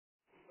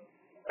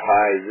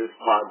Hi, this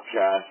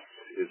podcast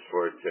is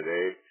for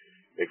today.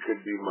 It could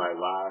be my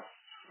last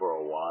for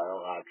a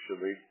while,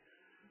 actually.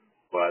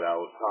 But I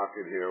was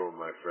talking here with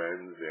my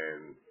friends,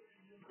 and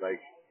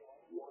like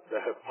the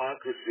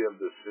hypocrisy of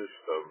the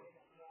system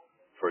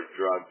for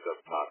drugs.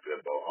 I'm talking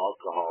about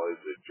alcohol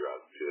is a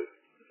drug too.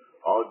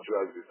 All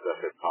drugs is a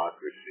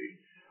hypocrisy.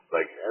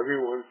 Like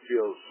everyone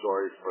feels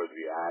sorry for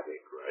the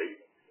addict, right?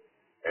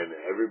 And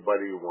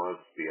everybody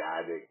wants the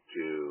addict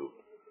to,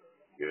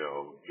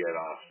 get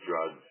off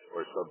drugs,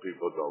 or some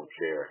people don't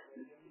care.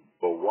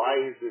 But why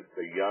is it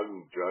the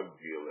young drug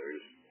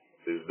dealers,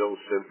 there's no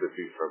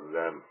sympathy from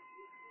them?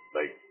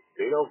 Like,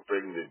 they don't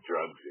bring the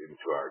drugs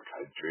into our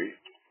country.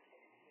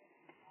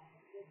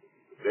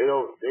 They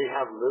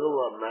have little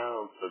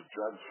amounts of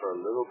drugs for a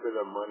little bit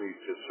of money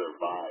to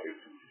survive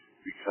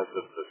because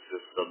of the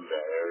system, the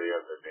area,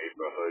 the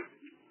neighborhood,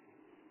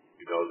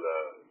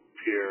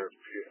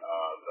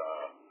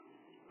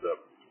 the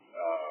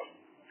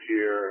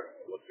peer,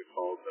 what's it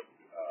called,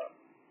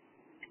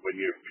 when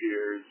your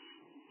peers,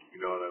 you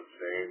know what I'm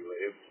saying,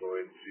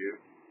 influence you,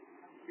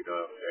 you know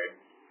what I'm saying?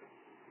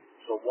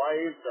 So why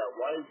is that?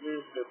 Why is there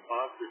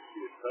hypocrisy,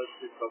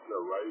 especially from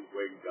the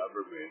right-wing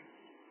government,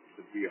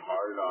 to be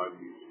hard on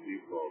these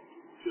people?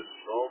 Just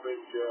throw them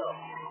in jail,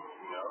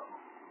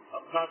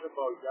 I'm talking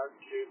about young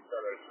kids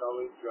that are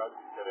selling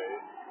drugs today,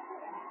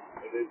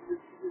 and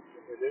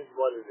it is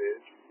what it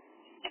is.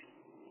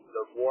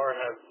 The war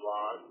has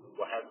lost.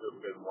 What hasn't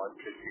been won,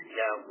 because you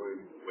can't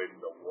win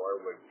the war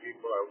when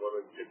people are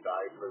willing to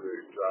die for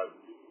their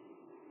drugs.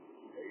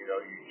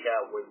 You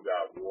can't win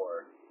that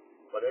war.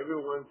 But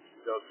everyone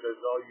says,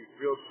 oh, you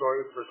feel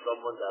sorry for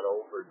someone that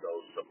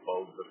overdosed,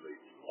 supposedly.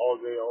 Oh,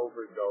 they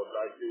overdosed.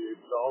 I see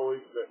it's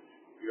always the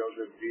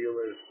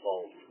dealer's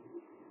fault.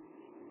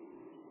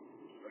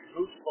 Like,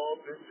 whose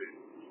fault is it?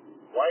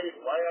 Why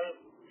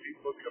aren't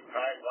people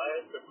compassionate? Why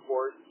aren't the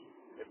courts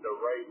and the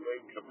right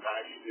wing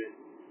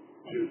compassionate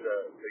to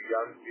the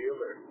young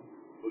dealer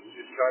who's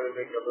just trying to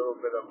make a little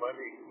bit of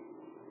money?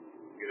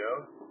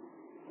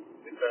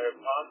 It's a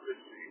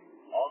hypocrisy.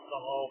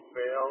 Alcohol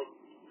failed,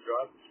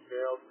 drugs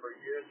failed for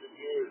years and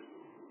years.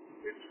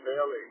 It's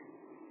failing.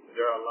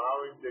 They're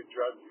allowing the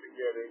drugs to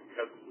get in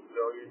because of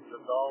billions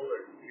of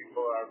dollars.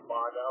 People are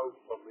bought out,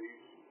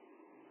 police,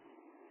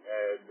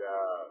 and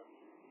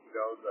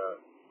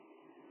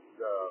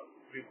the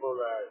people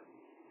that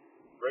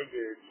bring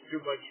it, it's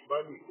too much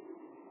money.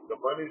 The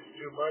money's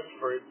too much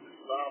for it to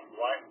stop.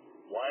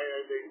 Why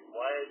are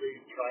they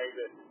trying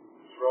to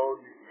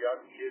throw these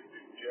young kids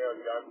in jail,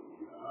 young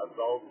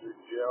adults in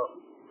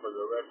jail for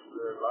the rest of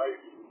their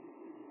life?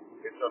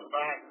 It's a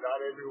fact. Not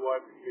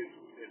everyone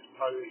is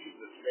punished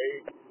the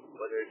same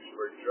when it's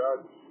for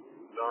drugs,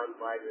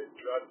 non-violent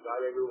drugs. Not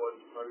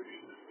everyone's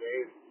punished the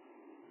same.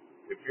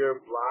 If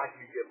you're black,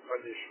 you get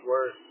punished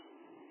worse.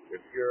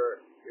 If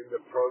you're in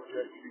the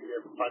projects, you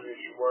get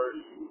punished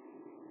worse.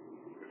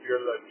 If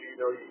you're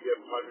Latino, you get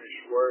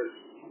punished worse.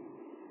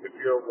 If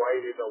you're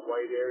white in a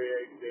white area,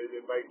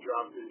 they might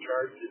drop the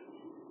charges.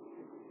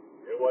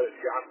 And what if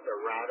you have to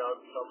rat on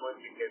someone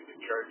to get the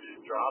charges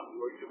dropped?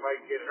 Well, you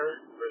might get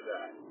hurt for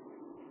that.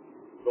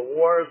 The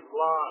war is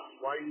lost.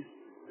 Why is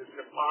this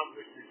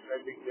hypocrisy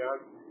sending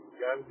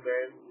young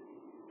men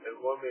and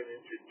women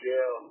into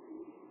jail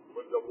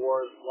when the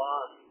war is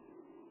lost?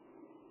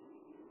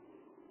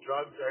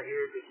 Drugs are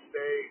here to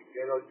stay.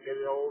 Get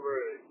over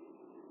it.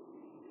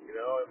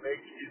 It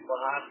makes people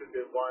happy.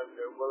 They're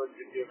willing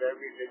to give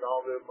everything,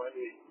 all their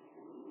money.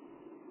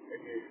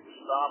 And you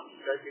stop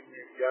sending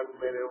these young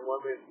men and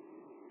women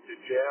to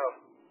jail.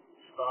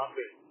 Stop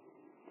it.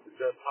 This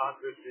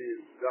hypocrisy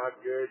is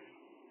not good.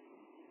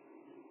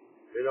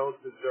 They don't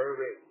deserve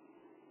it.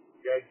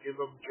 You gotta give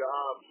them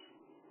jobs.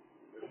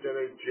 Instead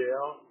of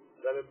jail,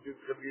 let them do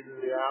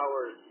community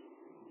hours.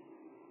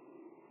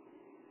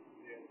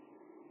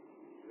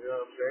 You know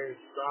what I'm saying?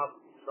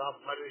 Stop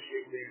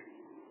punishing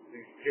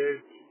these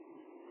kids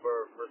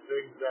for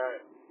things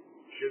that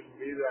shouldn't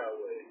be that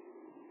way.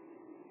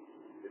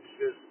 It's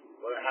just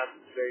what I have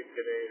to say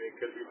today, and it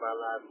could be my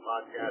last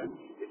podcast.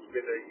 It's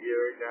been a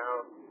year now,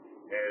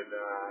 and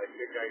I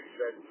think I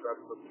said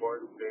some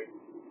important things,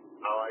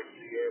 how I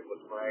see it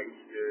with my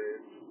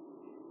experience,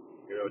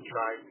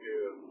 trying to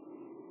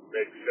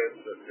make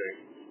sense of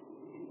things.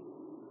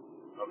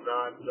 I'm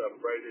not the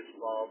brightest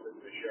bulb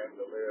in the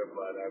chandelier,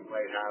 but I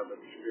might have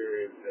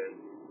experience in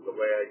the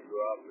way I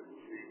grew up and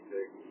see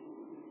things.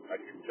 I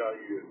can tell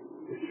you,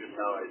 it's just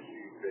how I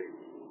see things.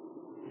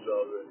 So,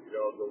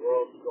 the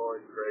world's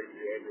going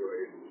crazy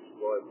anyways. It's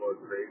going more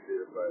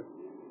crazier, but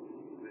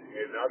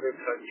in other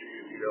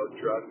countries,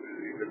 drugs is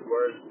even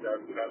worse.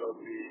 Death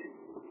penalty,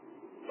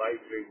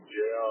 life in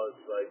jail.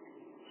 It's like,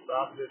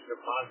 stop this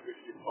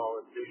hypocrisy,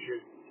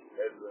 politicians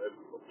and the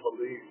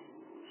police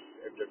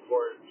and the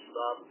court.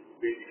 Stop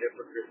being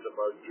hypocrites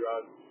about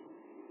drugs.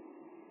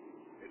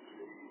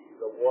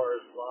 The war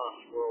is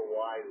lost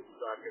worldwide. It's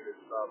not going to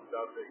stop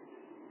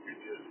nothing. You're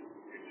just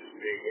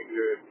being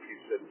ignorant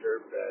piece of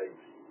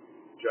dirtbags.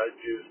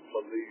 Judges,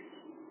 police,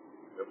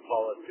 and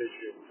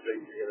politicians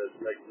think you're going to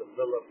make the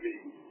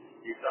Philippines.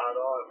 He thought,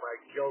 oh, if I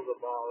kill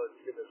them all,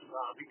 it's going to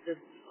stop. He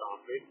couldn't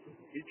stop it.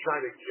 He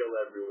tried to kill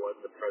everyone,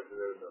 the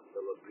president of the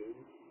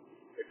Philippines.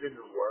 It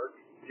didn't work.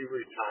 He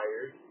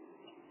retired,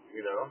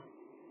 you know.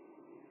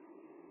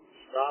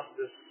 Stop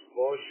this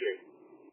bullshit.